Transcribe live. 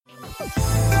Hey,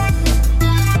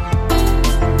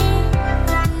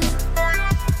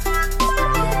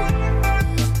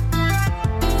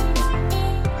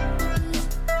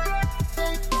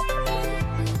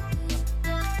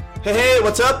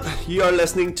 what's up? You are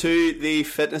listening to the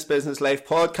Fitness Business Life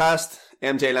podcast.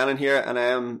 MJ Lennon here, and I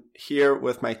am here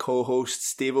with my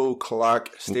co-host,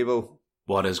 Clarke. Stevo.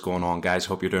 What is going on, guys?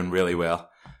 Hope you're doing really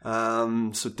well.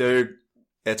 So dude,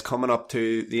 it's coming up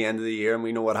to the end of the year, and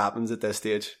we know what happens at this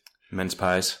stage. Mince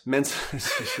pies. Mince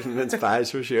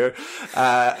pies for sure.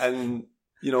 And,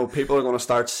 you know, people are going to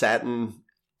start setting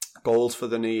goals for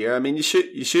the new year. I mean, you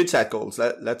should set goals.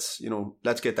 Let's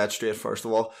get that straight first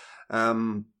of all.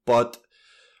 But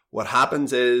what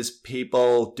happens is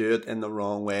people do it in the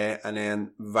wrong way and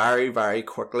then very, very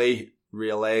quickly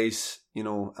realize, you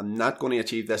know, I'm not going to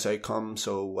achieve this outcome,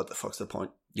 so what the fuck's the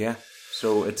point? Yeah.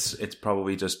 So it's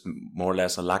probably just more or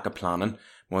less a lack of planning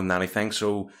more than anything.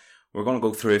 So we're going to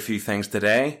go through a few things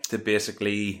today to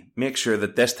basically make sure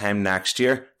that this time next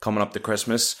year, coming up to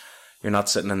Christmas, you're not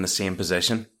sitting in the same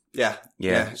position. Yeah.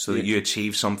 So that you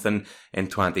achieve something in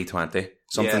 2020,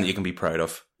 something that you can be proud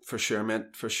of. For sure,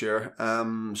 mate. For sure.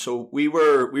 So we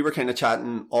were kind of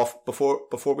chatting off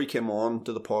before we came on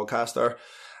to the podcast there.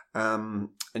 And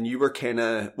you were kind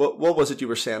of, what was it you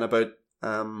were saying about,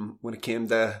 when it came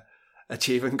to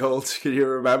achieving goals? Can you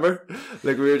remember?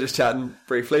 Like we were just chatting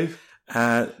briefly.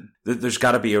 There's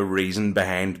got to be a reason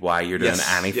behind why you're doing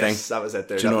anything. Yes, that was it.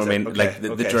 There. Do you know what I mean? Okay, like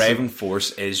the driving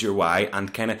force is your why,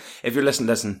 and kind of if you're listening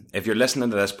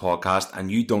to this podcast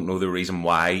and you don't know the reason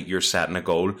why you're setting a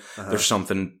goal, there's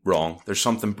something wrong. There's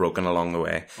something broken along the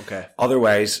way. Okay.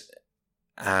 Otherwise,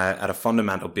 at a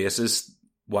fundamental basis,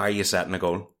 why are you setting a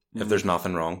goal if there's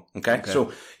nothing wrong? Okay.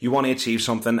 So you want to achieve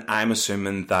something. I'm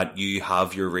assuming that you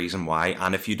have your reason why,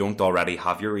 and if you don't already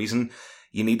have your reason,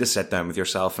 you need to sit down with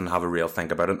yourself and have a real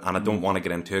think about it. And I don't want to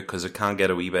get into it because it can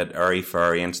get a wee bit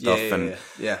airy-fairy and stuff.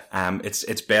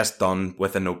 It's best done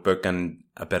with a notebook and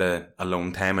a bit of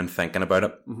alone time and thinking about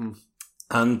it. Mm-hmm.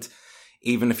 And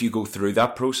even if you go through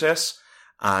that process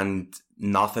and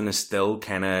nothing is still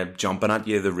kind of jumping at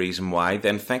you, the reason why,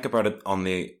 then think about it on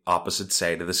the opposite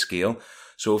side of the scale.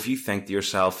 So if you think to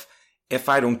yourself, if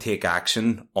I don't take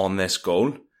action on this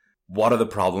goal, what are the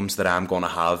problems that I'm going to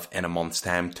have in a month's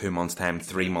time, 2 months' time,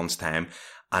 3 months' time?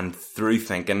 And through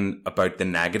thinking about the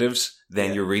negatives,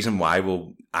 then your reason why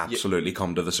will absolutely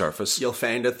come to the surface. You'll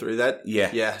find it through that.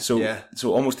 Yeah. So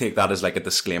almost take that as like a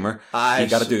disclaimer. You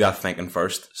got to do that thinking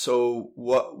first. So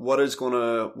what is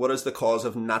the cause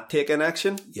of not taking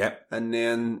action? Yeah. And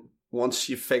then once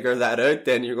you figure that out,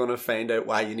 then you're going to find out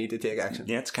why you need to take action.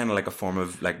 Yeah, it's kind of like a form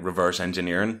of like reverse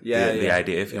engineering. The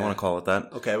idea, if you want to call it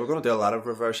that. Okay, we're going to do a lot of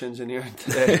reverse engineering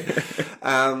today.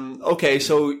 Okay,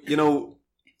 so, you know,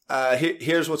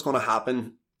 here's what's going to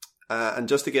happen. And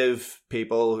just to give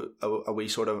people a wee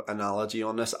sort of analogy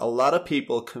on this, a lot of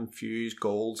people confuse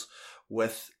goals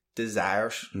with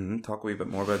desires. Mm-hmm. Talk a wee bit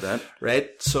more about that.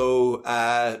 Right. So,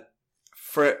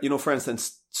 for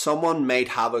instance, someone might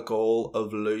have a goal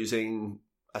of losing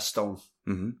a stone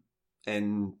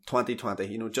in 2020.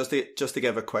 You know, just to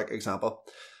give a quick example,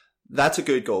 that's a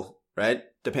good goal, right?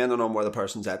 Depending on where the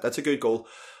person's at, that's a good goal.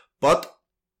 But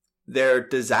their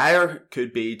desire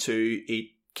could be to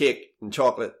eat cake and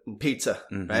chocolate and pizza,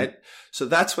 right? So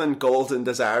that's when goals and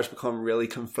desires become really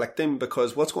conflicting,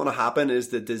 because what's going to happen is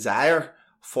the desire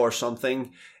for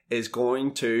something is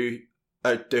going to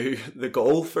outdo the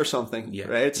goal for something,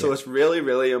 right? So it's really,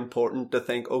 really important to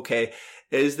think, okay,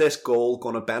 is this goal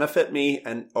going to benefit me,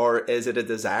 or is it a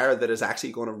desire that is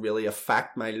actually going to really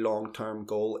affect my long-term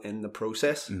goal in the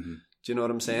process? Do you know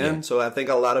what I'm saying? Yeah. So I think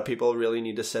a lot of people really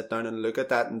need to sit down and look at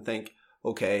that and think,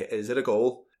 okay, is it a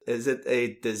goal? Is it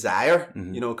a desire?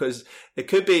 You know, because it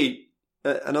could be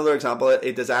another example,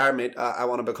 a desire, I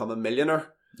want to become a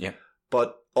millionaire. Yeah.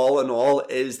 But all in all,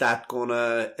 is that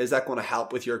gonna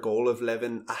help with your goal of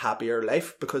living a happier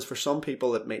life? Because for some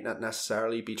people, it might not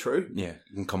necessarily be true. Yeah,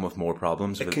 it can come with more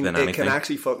problems than anything. It can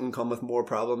actually fucking come with more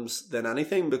problems than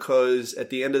anything, because at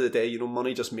the end of the day, you know,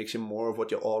 money just makes you more of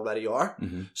what you already are.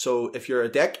 So if you're a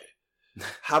dick,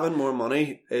 having more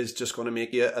money is just going to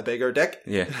make you a bigger dick.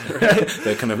 Yeah, right?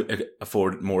 They can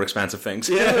afford more expensive things.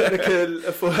 Yeah, they can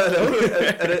afford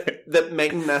that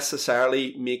mightn't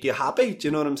necessarily make you happy. Do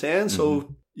you know what I'm saying?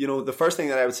 So, you know, the first thing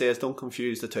that I would say is don't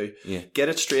confuse the two. Yeah. Get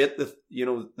it straight.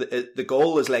 The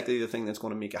goal is likely the thing that's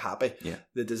going to make you happy. Yeah.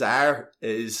 The desire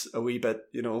is a wee bit,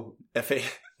 you know, iffy.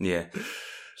 Yeah.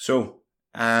 So,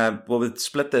 we'll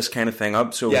split this kind of thing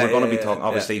up. So we're going to be talking,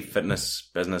 obviously, fitness,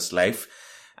 business, life.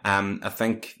 I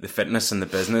think the fitness and the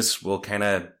business will kind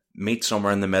of meet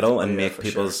somewhere in the middle and make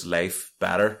people's life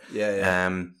better.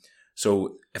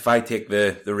 So if I take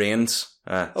the reins,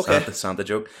 Okay. Santa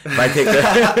joke. If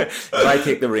I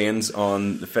take the reins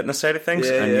on the fitness side of things,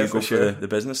 and you go for the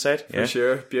business side, for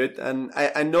sure, Butte. And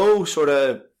I know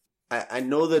I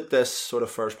know that this sort of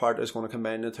first part is going to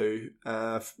combine the two.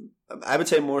 I would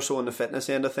say more so on the fitness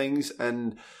end of things,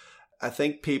 and I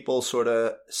think people sort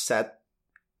of set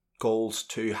goals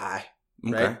too high.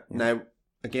 Right? Okay. Now,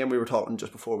 again, we were talking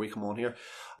just before we come on here.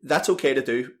 That's okay to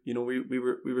do. You know, we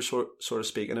were sort of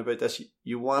speaking about this.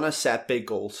 You want to set big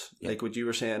goals, like what you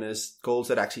were saying, is goals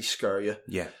that actually scare you.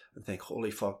 Yeah. And think,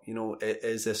 holy fuck, you know,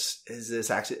 is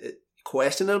this actually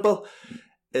questionable?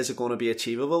 Is it going to be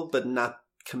achievable, but not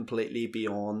completely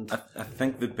beyond? I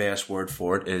think the best word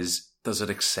for it is, does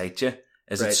it excite you?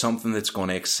 Is it something that's going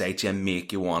to excite you and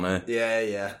make you want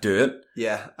to do it?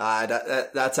 Yeah,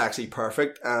 that's actually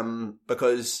perfect.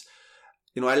 Because,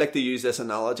 you know, I like to use this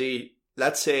analogy.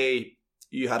 Let's say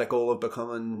you had a goal of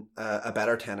becoming a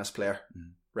better tennis player,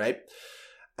 right?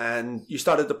 And you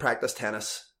started to practice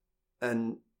tennis,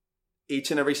 and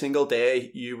each and every single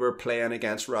day you were playing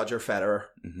against Roger Federer.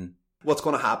 Mm-hmm. What's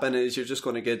going to happen is you're just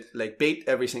going to get like beat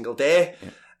every single day,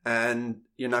 and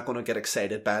you're not going to get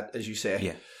excited by it, as you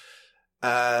say.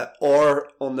 Yeah. Or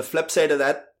on the flip side of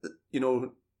that, you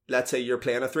know, let's say you're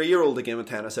playing a 3-year-old a game of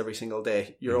tennis every single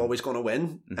day. You're always going to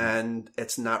win, and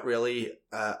it's not really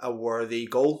a worthy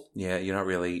goal. Yeah, you're not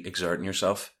really exerting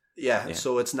yourself. Yeah,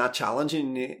 so it's not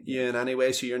challenging you in any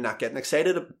way, so you're not getting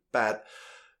excited about it.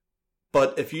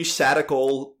 But if you set a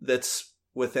goal that's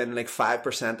within like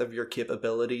 5% of your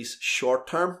capabilities short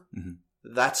term,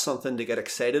 that's something to get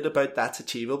excited about. That's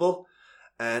achievable.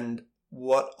 And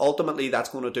what ultimately that's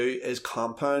going to do is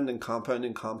compound and compound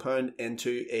and compound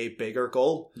into a bigger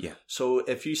goal. Yeah. So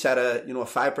if you set a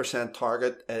 5%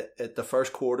 target at the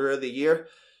first quarter of the year,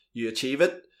 you achieve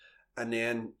it, and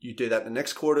then you do that the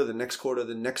next quarter, the next quarter,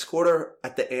 the next quarter.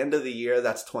 At the end of the year,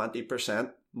 that's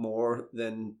 20% more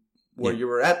than where you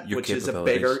were at, which is a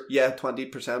bigger,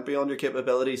 20% beyond your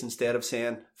capabilities, instead of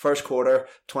saying first quarter,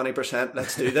 20%,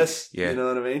 let's do this. You know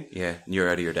what I mean? Yeah. You're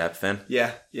out of your depth then.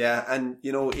 Yeah. Yeah. And,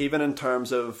 you know, even in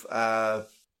terms of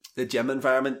the gym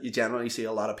environment, you generally see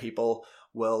a lot of people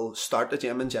will start the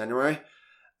gym in January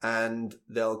and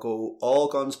they'll go all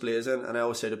guns blazing. And I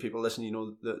always say to people, listen, you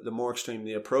know, the more extreme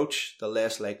the approach, the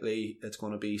less likely it's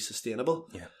going to be sustainable.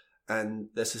 Yeah. And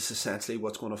this is essentially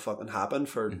what's going to fucking happen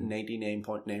for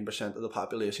 99.9% of the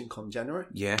population come January.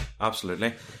 Yeah,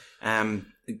 absolutely.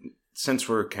 Since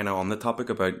we're kind of on the topic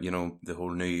about, you know, the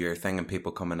whole New Year thing and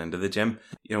people coming into the gym,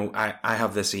 you know, I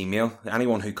have this email.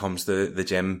 Anyone who comes to the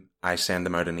gym, I send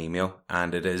them out an email,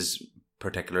 and it is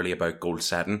particularly about goal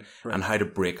setting and how to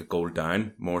break a goal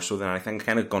down more so than anything. I'm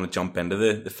kind of going to jump into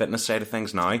the fitness side of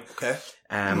things now. Okay.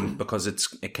 Because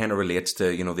it kind of relates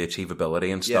to, you know, the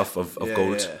achievability and stuff of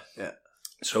goals. Yeah.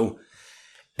 So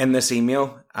in this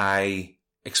email, I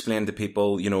explained to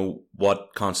people, you know, what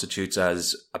constitutes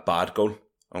as a bad goal.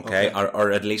 Okay.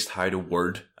 Or at least how to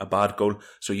word a bad goal.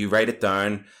 So you write it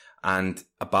down, and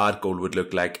a bad goal would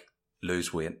look like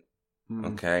lose weight.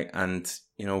 Okay. And,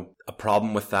 you know, a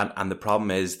problem with that. And the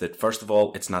problem is that, first of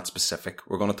all, it's not specific.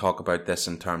 We're going to talk about this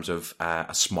in terms of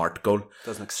a SMART goal.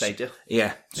 Doesn't excite you.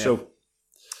 Yeah. So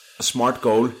a SMART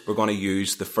goal, we're going to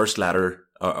use the first letter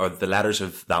or the letters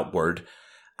of that word.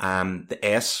 The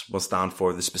S will stand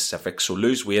for the specific. So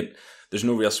lose weight, there's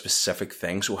no real specific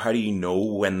thing. So how do you know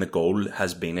when the goal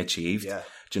has been achieved? Yeah.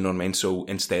 Do you know what I mean? So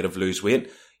instead of lose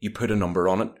weight, you put a number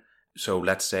on it. So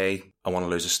let's say I want to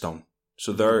lose a stone.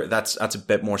 So that's a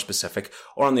bit more specific.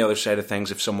 Or on the other side of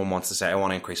things, if someone wants to say, I want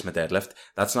to increase my deadlift,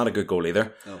 that's not a good goal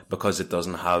either, because it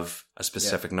doesn't have a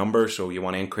specific number. So you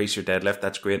want to increase your deadlift,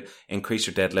 that's great. Increase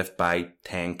your deadlift by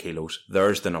 10 kilos.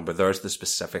 There's the number. There's the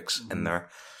specifics in there.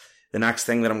 The next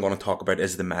thing that I'm going to talk about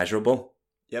is the measurable.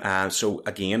 Yep. So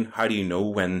again, how do you know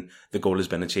when the goal has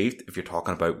been achieved? If you're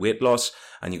talking about weight loss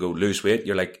and you go lose weight,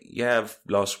 you're like, yeah, I've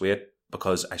lost weight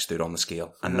because I stood on the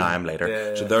scale and now I'm lighter.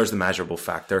 Yeah, so there's the measurable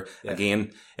factor. Yeah.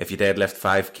 Again, if you deadlift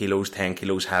 5 kilos, 10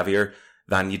 kilos heavier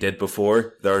than you did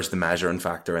before, there's the measuring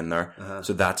factor in there.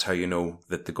 So that's how you know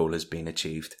that the goal has been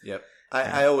achieved. Yep.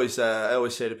 I always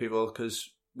say to people, because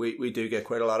we do get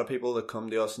quite a lot of people that come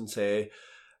to us and say,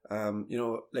 you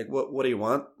know, like, what do you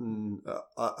want? And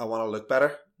I want to look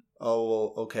better. Oh,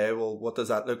 well, okay. Well, what does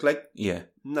that look like? Yeah.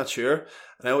 I'm not sure.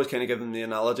 And I always kind of give them the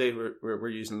analogy. We're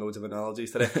using loads of analogies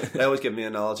today. I always give them the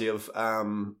analogy of,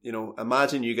 you know,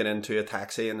 imagine you get into a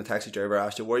taxi and the taxi driver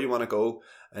asks you where you want to go,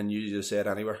 and you just said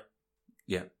anywhere.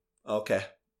 Yeah. Okay.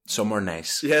 Somewhere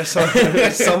nice. Yeah,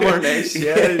 somewhere nice.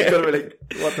 Yeah, he's going to be like,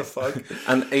 what the fuck?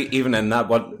 And even in that,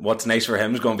 what's nice for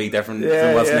him is going to be different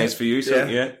from what's nice for you. So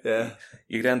yeah.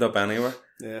 You could end up anywhere.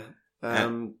 Yeah.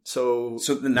 So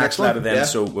the next letter then,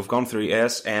 so we've gone through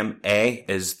S. A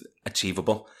is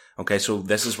achievable. Okay, so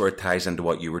this is where it ties into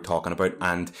what you were talking about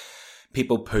and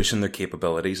people pushing their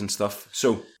capabilities and stuff.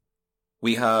 So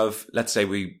we have, let's say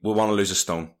we want to lose a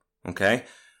stone. Okay,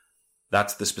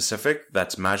 that's the specific,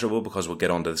 that's measurable because we'll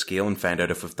get onto the scale and find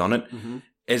out if we've done it. Mm-hmm.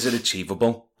 Is it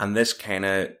achievable? And this kind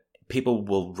of, people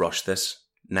will rush this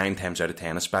 9 times out of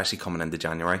 10, especially coming into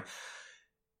January.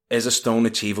 Is a stone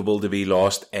achievable to be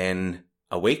lost in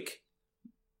a week?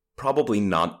 Probably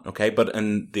not, okay? But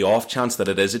in the off chance that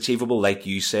it is achievable, like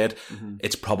you said,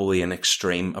 it's probably an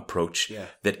extreme approach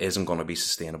that isn't going to be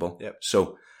sustainable. Yep.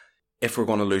 So if we're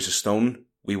going to lose a stone,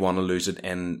 we want to lose it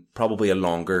in probably a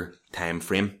longer time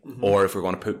frame. Mm-hmm. Or if we're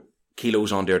going to put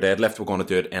kilos onto our deadlift, we're going to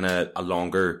do it in a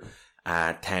longer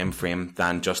time frame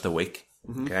than just a week,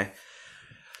 okay?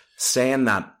 Saying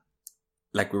that,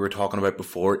 like we were talking about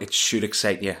before, it should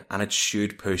excite you and it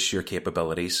should push your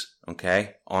capabilities,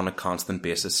 okay, on a constant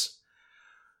basis.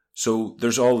 So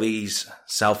there's all these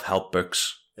self-help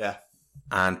books. Yeah.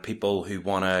 And people who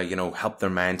want to, help their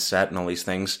mindset and all these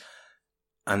things.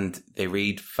 And they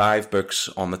read 5 books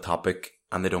on the topic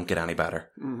and they don't get any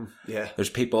better. Yeah. There's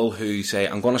people who say,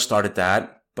 I'm going to start a diet,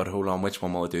 but hold on, which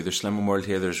one will I do? There's Slimming World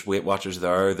here, there's Weight Watchers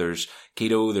there, there's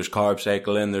keto, there's carb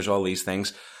cycling, there's all these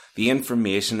things. The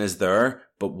information is there,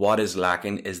 but what is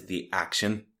lacking is the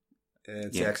action.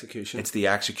 It's the execution. It's the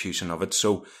execution of it.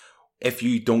 So if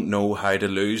you don't know how to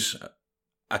lose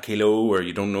a kilo or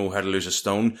you don't know how to lose a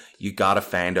stone, you got to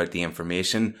find out the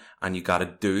information and you got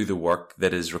to do the work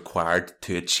that is required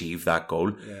to achieve that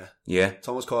goal. Yeah. Yeah. It's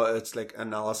almost called, it's like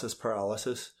analysis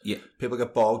paralysis. Yeah. People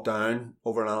get bogged down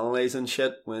over analysing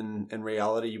shit when in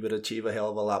reality you would achieve a hell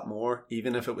of a lot more,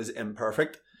 even if it was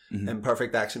imperfect. Mm-hmm.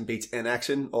 Imperfect action beats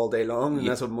inaction all day long, and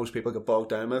that's what most people get bogged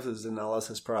down with is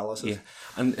analysis paralysis. Yeah,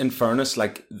 and in fairness,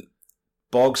 like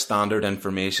bog standard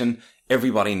information,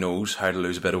 everybody knows how to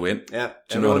lose a bit of weight. Yeah,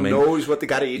 do you know what I mean? Knows what they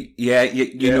got to eat. Yeah,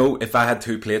 you know, if I had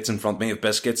 2 plates in front of me of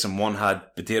biscuits and one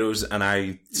had potatoes, and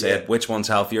I said which one's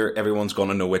healthier, everyone's going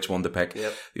to know which one to pick.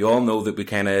 Yep. You all know that we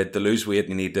kind of to lose weight,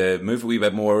 you need to move a wee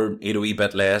bit more, eat a wee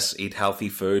bit less, eat healthy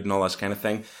food, and all that kind of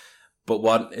thing. But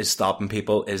what is stopping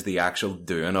people is the actual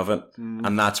doing of it.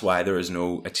 And that's why there is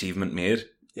no achievement made.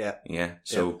 Yeah. Yeah.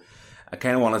 So I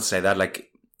kind of wanted to say that,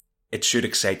 like, it should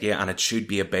excite you and it should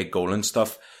be a big goal and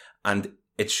stuff. And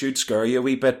it should scare you a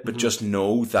wee bit, but just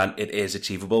know that it is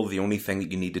achievable. The only thing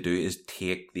that you need to do is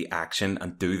take the action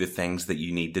and do the things that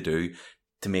you need to do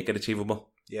to make it achievable.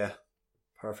 Yeah.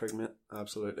 Perfect, mate.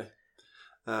 Absolutely.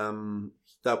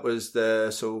 That was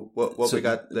what so we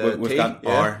got? We've T? got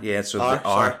R, yeah. So R, the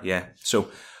R, yeah. So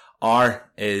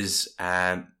R is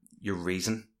your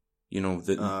reason. You know,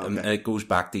 and it goes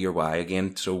back to your why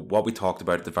again. So what we talked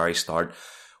about at the very start,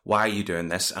 why are you doing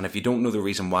this? And if you don't know the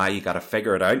reason why, you got to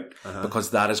figure it out because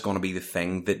that is going to be the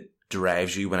thing that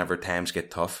drives you whenever times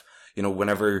get tough. You know,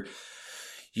 whenever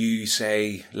you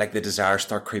say, like, the desires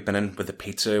start creeping in with the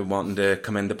pizza wanting to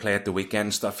come into play at the weekend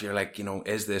and stuff, you're like,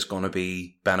 is this going to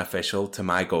be beneficial to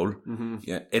my goal? Mm-hmm.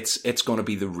 Yeah, it's going to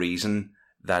be the reason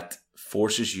that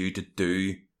forces you to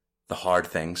do the hard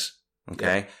things.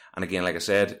 Okay. Yeah. And again, like I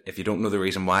said, if you don't know the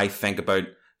reason why, think about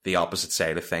the opposite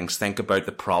side of things. Think about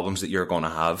the problems that you're going to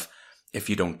have if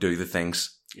you don't do the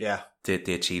things to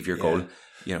achieve your goal.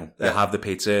 You'll have the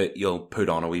pizza, you'll put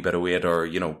on a wee bit of weight, or,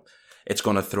 it's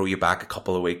going to throw you back a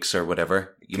couple of weeks or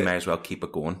whatever. You may as well keep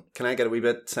it going. Can I get a wee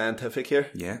bit scientific here?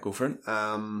 Yeah, go for it.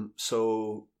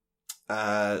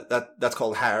 That's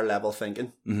called higher level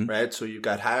thinking, right? So you've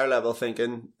got higher level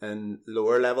thinking and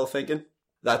lower level thinking.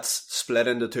 That's split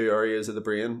into 2 areas of the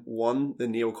brain. 1, the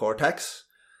neocortex,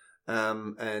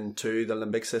 and 2, the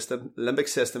limbic system. The limbic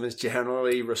system is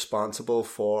generally responsible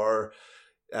for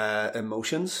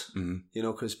emotions,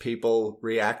 because people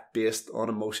react based on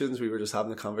emotions. We were just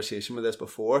having a conversation with this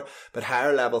before, but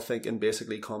higher level thinking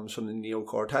basically comes from the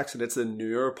neocortex, and it's the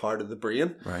newer part of the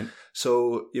brain. Right.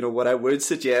 So, what I would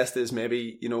suggest is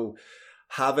maybe,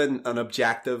 having an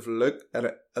objective look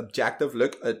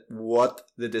at what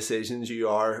the decisions you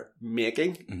are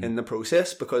making in the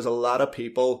process, because a lot of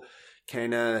people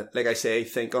kind of, like I say,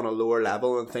 think on a lower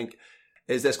level and think,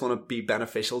 is this going to be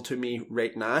beneficial to me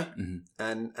right now?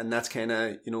 And that's kind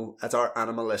of, that's our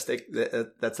animalistic,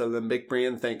 that's a limbic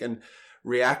brain thinking,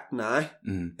 react now,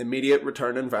 immediate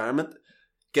return environment,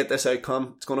 get this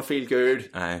outcome, it's going to feel good.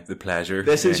 The pleasure.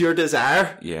 This is your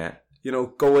desire. Yeah.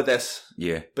 Go with this.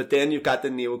 Yeah. But then you've got the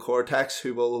neocortex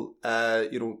who will,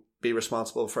 be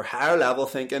responsible for higher level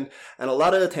thinking. And a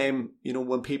lot of the time,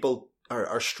 when people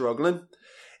are struggling,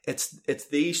 it's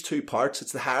these 2 parts,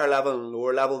 it's the higher level and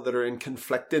lower level that are in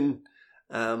conflicting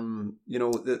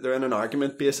they're in an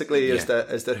argument basically as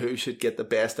to who should get the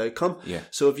best outcome. Yeah.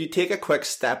 So if you take a quick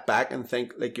step back and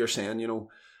think, like you're saying,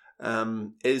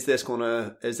 is this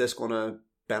gonna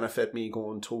benefit me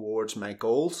going towards my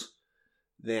goals?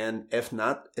 Then if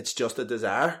not, it's just a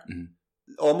desire. Mm-hmm.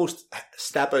 Almost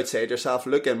step outside yourself,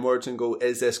 look inwards and go,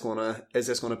 is this gonna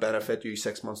benefit you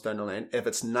 6 months down the line? If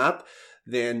it's not,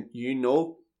 then you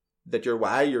know that your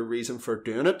why, your reason for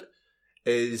doing it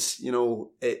is,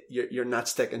 you're not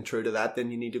sticking true to that.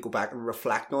 Then you need to go back and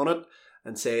reflect on it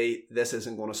and say, this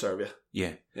isn't going to serve you.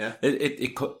 Yeah. Yeah.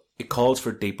 It calls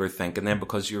for deeper thinking then,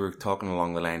 because you were talking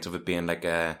along the lines of it being like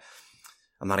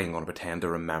I'm not even going to pretend to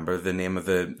remember the name of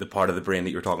the part of the brain that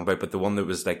you were talking about, but the one that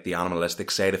was like the animalistic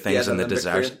side of things and the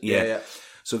desires. Yeah.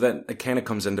 So then it kind of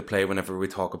comes into play whenever we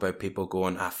talk about people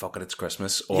going, fuck it, it's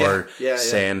Christmas, or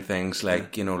saying things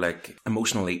like, like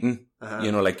emotional eating.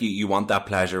 Like you want that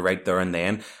pleasure right there and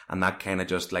then, and that kind of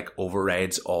just like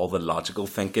overrides all the logical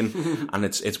thinking. And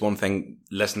it's one thing,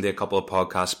 listening to a couple of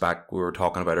podcasts back, we were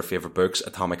talking about our favorite books,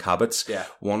 Atomic Habits. Yeah.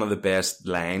 One of the best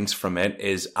lines from it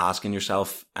is asking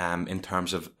yourself, in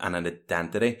terms of an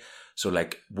identity. So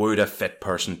like, would a fit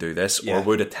person do this? Or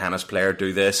would a tennis player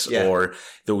do this? Or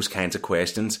those kinds of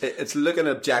questions. It's looking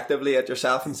objectively at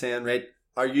yourself and saying, right,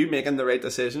 are you making the right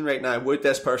decision right now? Would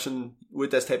this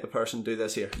type of person do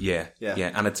this here? Yeah.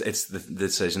 And it's the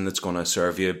decision that's going to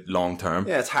serve you long term.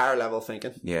 Yeah, it's higher level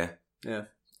thinking. Yeah. Yeah.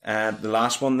 The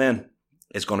last one then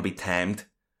is going to be timed.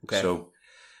 Okay. So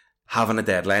having a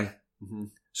deadline. Mm-hmm.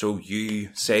 So you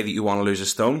say that you want to lose a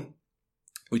stone.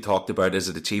 We talked about, is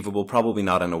it achievable? Probably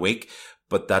not in a week,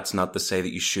 but that's not to say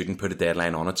that you shouldn't put a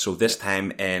deadline on it. So this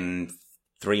time in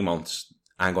 3 months,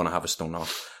 I'm going to have a stone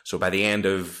off. So by the end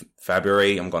of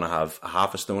February, I'm going to have a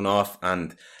half a stone off,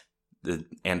 and the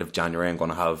end of January, I'm going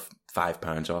to have 5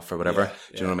 pounds off or whatever.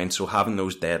 Do you know what I mean? So having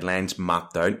those deadlines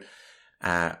mapped out,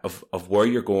 of where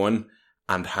you're going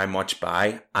and how much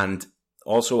by. And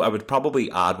also I would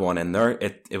probably add one in there.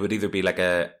 It would either be like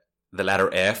the letter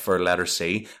F or letter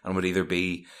C, and would either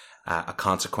be a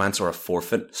consequence or a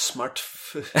forfeit. Smart.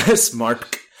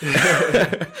 Smart.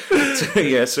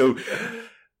 So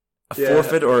a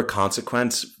forfeit or a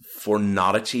consequence for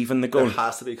not achieving the goal. There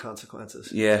has to be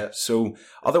consequences. Yeah. So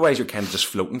otherwise you're kind of just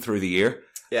floating through the year.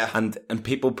 Yeah. And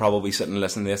people probably sitting and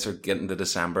listening to this or getting to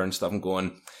December and stuff and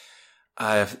going,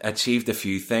 I've achieved a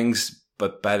few things,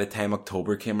 but by the time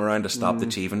October came around, I stopped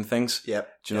achieving things. Yep.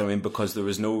 Do you know what I mean? Because there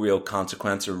was no real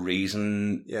consequence or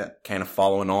reason kind of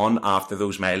following on after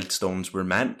those milestones were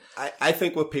met. I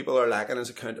think what people are lacking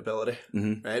is accountability,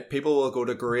 right? People will go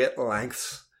to great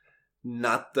lengths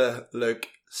not to look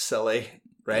silly,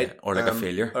 right? Yeah, or like a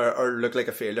failure. Or look like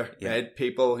a failure, right?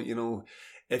 People,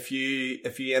 if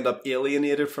you end up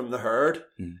alienated from the herd,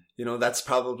 that's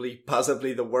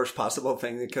possibly the worst possible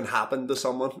thing that can happen to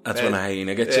someone. That's right? when a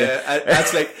hyena gets you.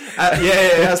 That's like,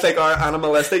 that's like our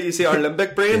animalistic, you see, our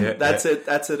limbic brain. That's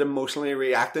it emotionally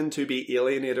reacting to be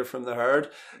alienated from the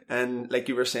herd. And like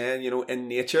you were saying, in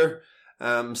nature,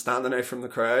 standing out from the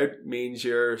crowd means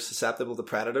you're susceptible to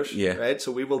predators, right?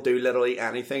 So we will do literally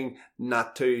anything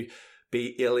not to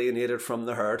be alienated from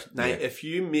the herd. Now, if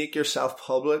you make yourself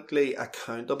publicly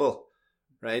accountable,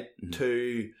 right,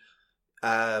 to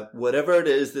whatever it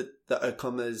is that the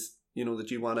outcome is,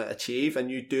 that you want to achieve, and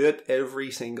you do it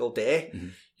every single day,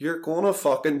 you're going to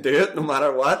fucking do it no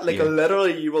matter what. Like,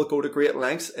 literally, you will go to great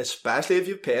lengths, especially if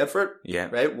you've paid for it. Yeah.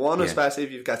 Right? One, especially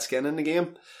if you've got skin in the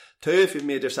game. Two, if you've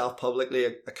made yourself publicly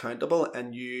accountable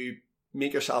and you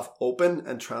make yourself open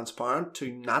and transparent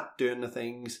to not doing the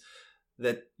things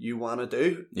that you want to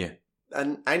do. Yeah.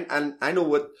 And I know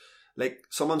what, like,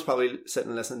 someone's probably sitting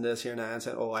and listening to this here now and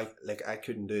saying, oh, I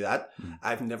couldn't do that.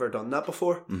 I've never done that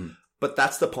before. But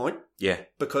that's the point. Yeah.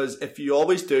 Because if you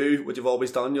always do what you've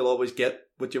always done, you'll always get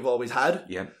what you've always had.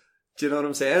 Yeah. Do you know what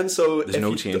I'm saying? So there's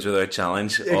no change without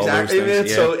challenge. Exactly. All those things,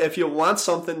 yeah. So if you want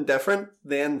something different,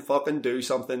 then fucking do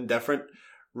something different.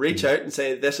 Reach out and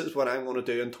say, this is what I'm going to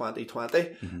do in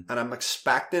 2020. And I'm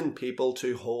expecting people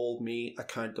to hold me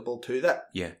accountable to that.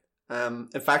 Yeah.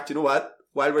 In fact, you know what?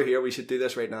 While we're here, we should do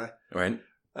this right now. Right.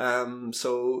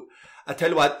 So I tell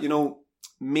you what,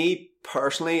 me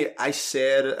personally, I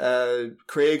said,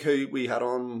 Craig, who we had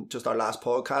on just our last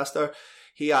podcast there,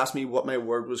 he asked me what my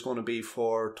word was going to be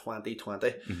for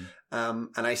 2020. And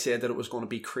I said that it was going to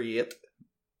be create.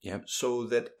 Yep. So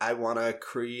that I want to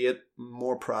create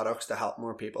more products to help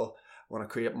more people. I want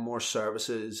to create more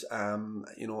services. I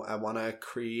want to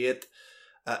create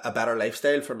a better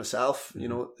lifestyle for myself.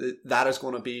 That is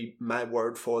going to be my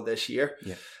word for this year.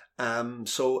 Yeah.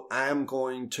 So I'm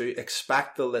going to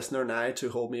expect the listener now to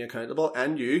hold me accountable,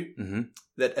 and you,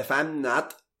 that if I'm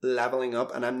not leveling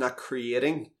up and I'm not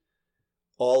creating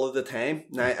all of the time.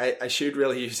 Now, I should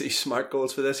really use these SMART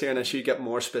goals for this here, and I should get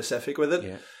more specific with it.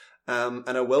 Yeah.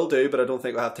 And I will do, but I don't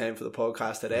think we'll have time for the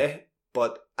podcast today.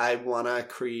 But I want to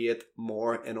create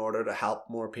more in order to help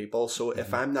more people. So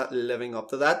if I'm not living up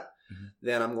to that,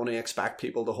 then I'm going to expect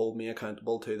people to hold me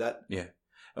accountable to that. Yeah.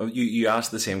 Oh, you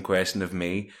asked the same question of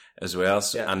me as well,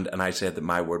 so, and I said that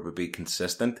my word would be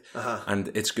consistent, and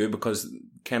it's good because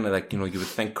kind of like, you know, you would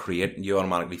think create, you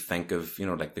automatically think of, you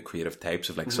know, like the creative types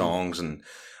of like songs and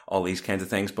all these kinds of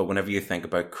things, but whenever you think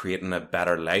about creating a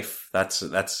better life, that's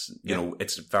you know,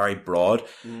 it's very broad,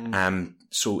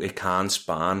 so it can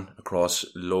span across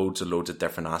loads of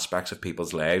different aspects of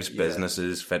people's lives,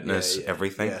 businesses, fitness,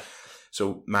 everything.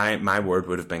 So my word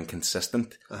would have been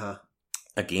consistent.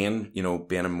 Again, you know,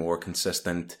 being a more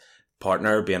consistent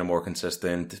partner, being a more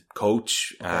consistent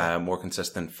coach, more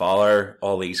consistent follower,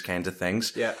 all these kinds of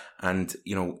things. Yeah. And,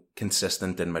 you know,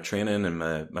 consistent in my training and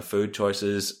my food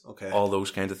choices, all those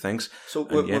kinds of things. So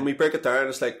when we break it down,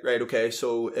 it's like, right, okay,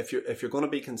 so if you're going to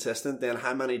be consistent, then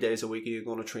how many days a week are you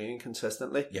going to train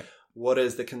consistently? Yeah. What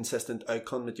is the consistent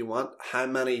outcome that you want? How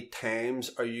many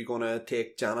times are you going to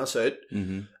take Janice out?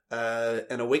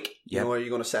 In a week, you know, are you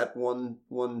going to set one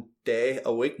day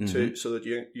a week so that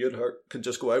you and her can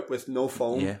just go out with no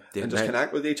phone and just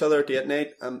connect with each other date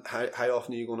night? And how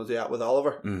often are you going to do that with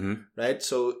Oliver? Right,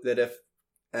 so that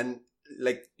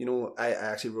like, you know, I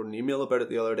actually wrote an email about it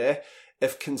the other day.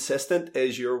 If consistent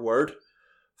is your word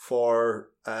for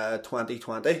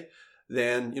 2020,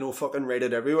 then, you know, fucking write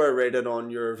it everywhere. Write it on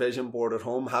your vision board at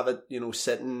home. Have it, you know,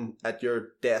 sitting at your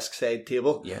desk side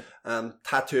table. Yeah.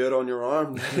 Tattoo it on your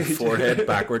arm. Forehead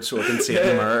backwards so I can see it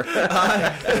in the mirror.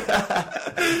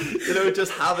 You know,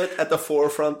 just have it at the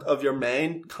forefront of your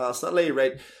mind constantly,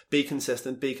 right? Be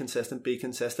consistent, be consistent, be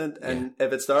consistent. And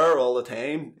if it's there all the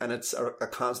time and it's a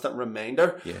constant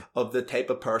reminder of the type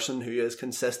of person who is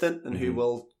consistent and who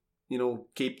will, you know,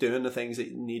 keep doing the things that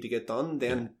you need to get done,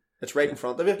 then it's right in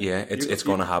front of you. Yeah, it's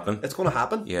going to happen. It's going to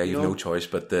happen. Yeah, you've no choice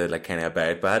but to like kind of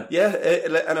abide by it. Yeah,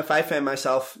 and if I find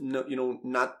myself, you know,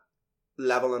 not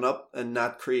leveling up and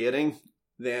not creating,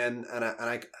 then and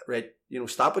I right, you know,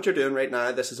 stop what you're doing right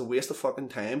now. This is a waste of fucking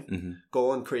time.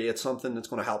 Go and create something that's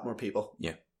going to help more people.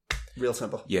 Yeah, real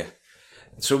simple. Yeah.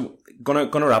 So gonna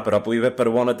wrap it up a wee bit, but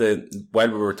I wanted to, while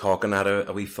we were talking, I had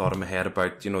a wee thought in my head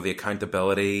about, you know, the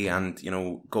accountability and, you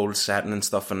know, goal setting and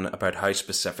stuff, and about how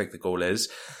specific the goal is.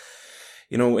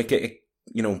 You know,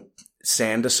 you know,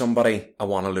 saying to somebody, I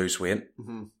want to lose weight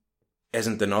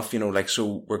isn't enough, you know, like,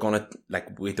 so we're going to,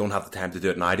 like, we don't have the time to do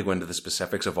it now to go into the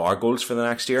specifics of our goals for the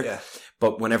next year. Yeah.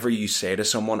 But whenever you say to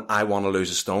someone, I want to lose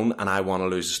a stone, and I want to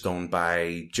lose a stone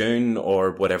by June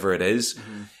or whatever it is,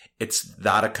 it's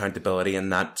that accountability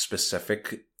and that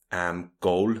specific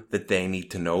goal that they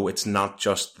need to know. It's not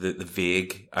just the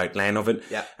vague outline of it.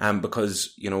 Yeah.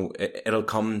 Because, you know, it'll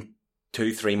come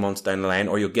 2-3 months down the line,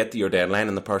 or you'll get to your deadline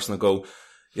and the person will go,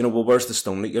 you know, well, where's the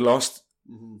stone that you lost?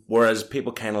 Whereas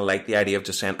people kind of like the idea of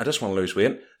just saying, I just want to lose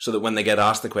weight, so that when they get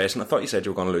asked the question, I thought you said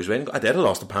you were going to lose weight. I did, I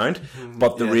lost a pound.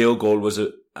 But the real goal was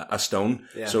a stone.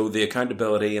 Yeah. So the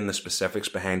accountability and the specifics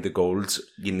behind the goals,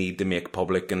 you need to make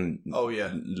public and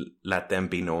let them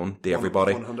be known to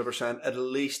everybody. 100%. At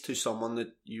least to someone that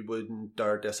you wouldn't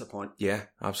dare disappoint. Yeah,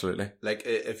 absolutely. Like,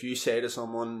 if you say to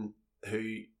someone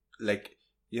who, like,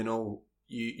 you know,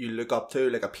 you look up to,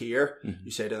 like a peer,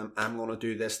 you say to them, I'm going to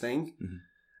do this thing.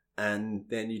 And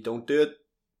then you don't do it,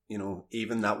 you know,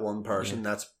 even that one person,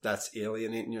 that's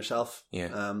alienating yourself. Yeah.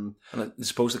 And I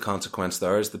suppose the consequence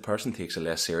there is the person takes it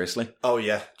less seriously. Oh,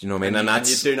 yeah. Do you know what I mean? And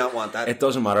you do not want that. It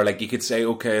doesn't matter. Like, you could say,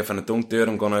 okay, if I don't do it,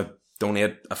 I'm going to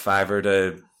donate a $5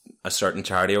 to a certain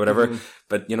charity or whatever.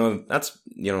 But, you know, that's,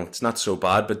 you know, it's not so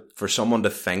bad. But for someone to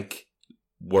think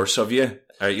worse of you,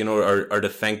 or, you know, or to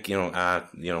think, you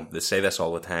know, they say this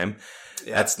all the time.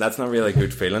 Yeah. That's not really a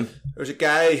good feeling. There's a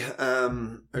guy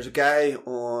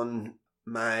on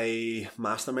my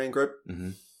mastermind group,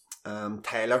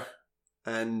 Tyler,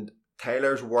 and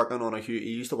Tyler's working on he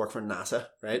used to work for NASA,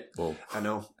 right? Whoa. I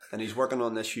know. And he's working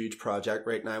on this huge project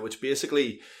right now, which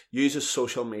basically uses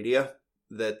social media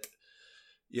that,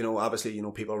 you know, obviously, you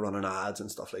know, people running ads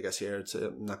and stuff like this here.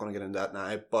 I'm not going to get into that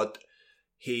now, but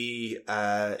he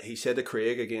said to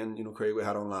Craig, again, you know, Craig we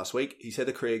had on last week, he said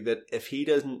to Craig that if he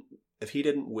didn't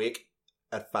wake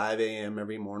at 5 a.m.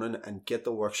 every morning and get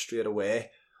to work straight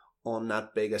away on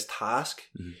that biggest task,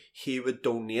 he would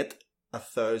donate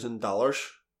 $1,000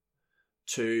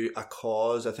 to a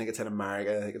cause. I think it's in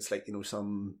America. I think it's like, you know,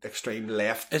 some extreme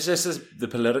left. Is this the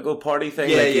political party thing?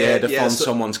 To fund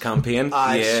someone's campaign?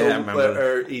 I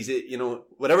remember. Or he's, you know,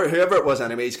 whoever it was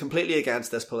anyway, he's completely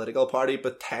against this political party.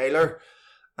 But Tyler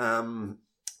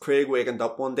Craig wakened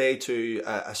up one day to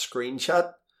a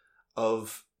screenshot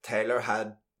of Taylor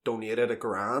had donated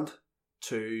 $1,000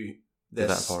 to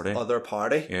this other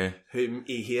party whom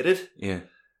he hated. Yeah.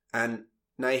 And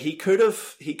now he could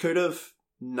have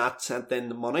not sent in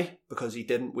the money because he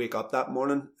didn't wake up that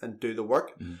morning and do the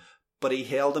work. Mm-hmm. But he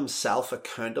held himself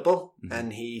accountable,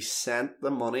 and he sent the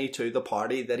money to the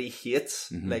party that he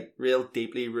hates, like real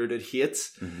deeply rooted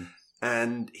hates. Mm-hmm.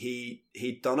 And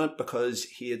he'd done it because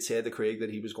he had said to Craig that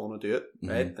he was going to do it,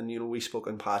 right? And, we spoke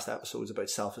in past episodes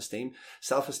about self-esteem.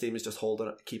 Self-esteem is just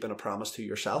keeping a promise to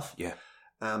yourself. Yeah.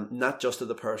 Not just to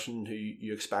the person who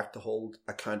you expect to hold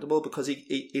accountable, because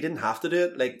he didn't have to do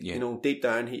it. Like, deep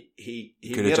down, he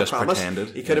made a promise. Pretended.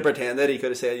 He could have pretended. He could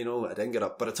have said, I didn't get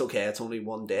up, but it's okay. It's only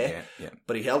one day. Yeah.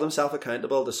 But he held himself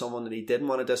accountable to someone that he didn't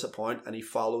want to disappoint, and he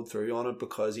followed through on it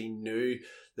because he knew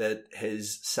that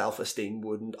his self-esteem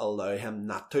wouldn't allow him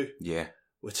not to. Yeah.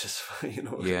 Which is,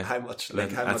 how much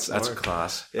that's more.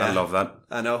 Class. Yeah. I love that.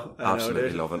 I know.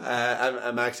 Absolutely love it.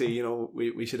 I'm actually,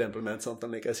 we should implement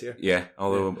something like this here. Yeah.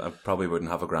 Although I probably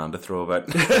wouldn't have $1,000 to throw about.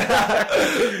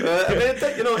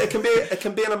 It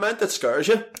can be an amount that scares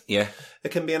you. Yeah.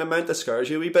 It can be an amount that scares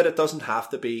you a wee bit. It doesn't have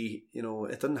to be,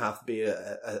 it doesn't have to be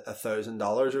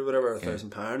 $1,000 or whatever,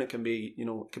 £1,000. It can be,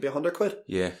 it could be £100.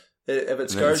 Yeah. If it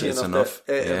scares you enough,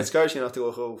 if it scares you enough to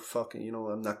go, oh fuck,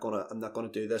 I'm not gonna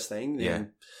do this thing,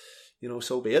 then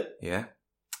so be it. Yeah.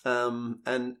 And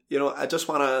I just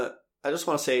wanna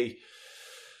say,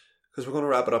 because we're gonna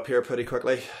wrap it up here pretty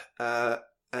quickly.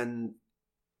 And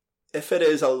if it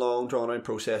is a long drawn out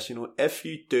process, if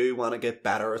you do want to get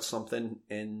better at something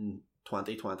in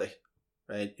 2020,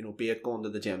 right? Be it going to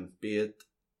the gym, be it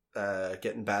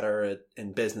getting better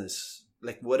in business.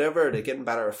 Like whatever, they're getting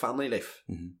better at family life,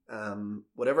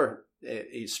 whatever,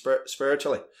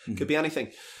 spiritually, could be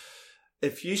anything.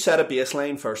 If you set a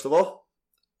baseline, first of all,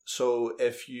 so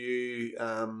if you,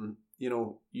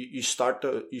 you start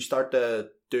to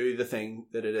do the thing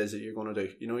that it is that you're going to do,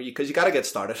 because you got to get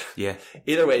started. Yeah.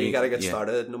 Either way, you got to get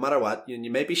started, no matter what. You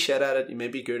may be shit at it, you may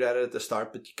be good at it at the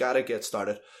start, but you got to get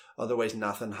started. Otherwise,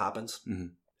 nothing happens. Mm-hmm.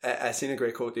 I seen a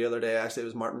great quote the other day. Actually, it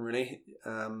was Martin Rooney,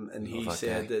 and he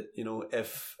said that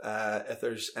if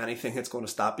there's anything that's going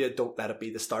to stop you, don't let it be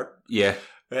the start. Yeah,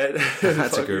 right.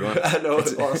 That's a good one. I know,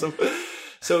 it's awesome.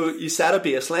 So you set a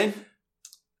baseline.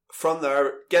 From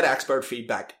there, get expert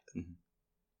feedback,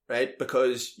 right?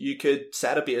 Because you could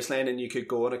set a baseline and you could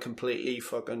go in a completely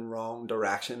fucking wrong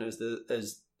direction as to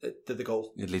the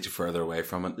goal. It leads you further away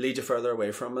from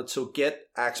it. So get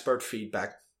expert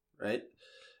feedback, right?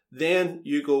 Then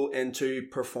you go into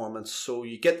performance. So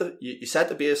you get you set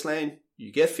the baseline, you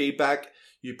get feedback,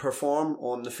 you perform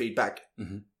on the feedback,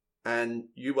 and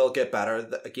you will get better.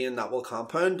 Again, that will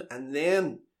compound, and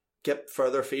then get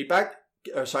further feedback.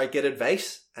 Get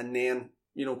advice, and then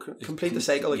complete the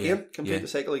cycle again. The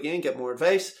cycle again. Get more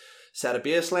advice. Set a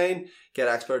baseline, get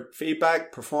expert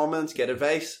feedback, performance, get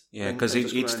advice. Yeah, because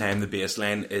each time the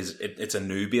baseline it's a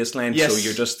new baseline. Yes. So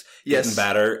you're just getting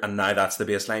better, and now that's the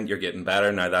baseline. You're getting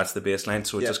better, now that's the baseline.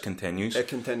 So it just continues. It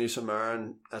continues from there,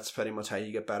 and that's pretty much how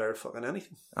you get better at fucking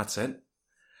anything. That's it.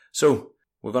 So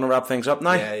we're going to wrap things up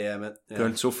now. Yeah, mate. Yeah.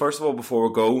 Good. So first of all, before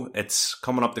we go, it's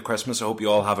coming up to Christmas. I hope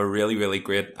you all have a really, really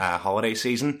great holiday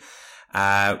season.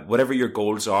 Whatever your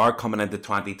goals are coming into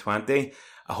 2020,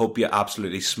 I hope you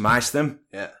absolutely smash them.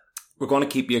 Yeah. We're going to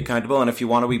keep you accountable, and if you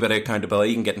want a wee bit of accountability,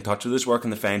 you can get in touch with us. Where can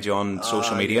they find you on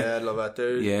social media? Yeah, I love that,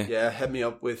 dude. Yeah, hit me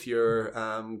up with your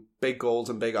big goals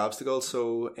and big obstacles.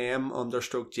 So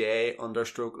M_J_Lennon.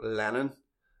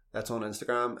 That's on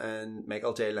Instagram, and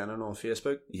Michael J. Lennon on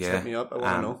Facebook. Yeah. Hit me up. I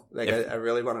want to know. I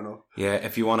really want to know. Yeah,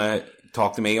 if you want to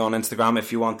talk to me on Instagram,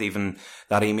 if you want even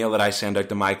that email that I send out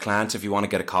to my clients, if you want to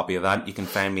get a copy of that, you can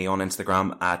find me on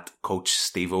Instagram at Coach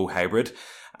Stevo Hybrid,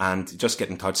 and just get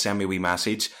in touch, send me a wee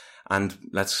message, and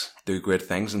let's do great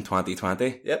things in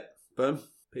 2020. Yep. Boom.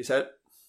 Peace out.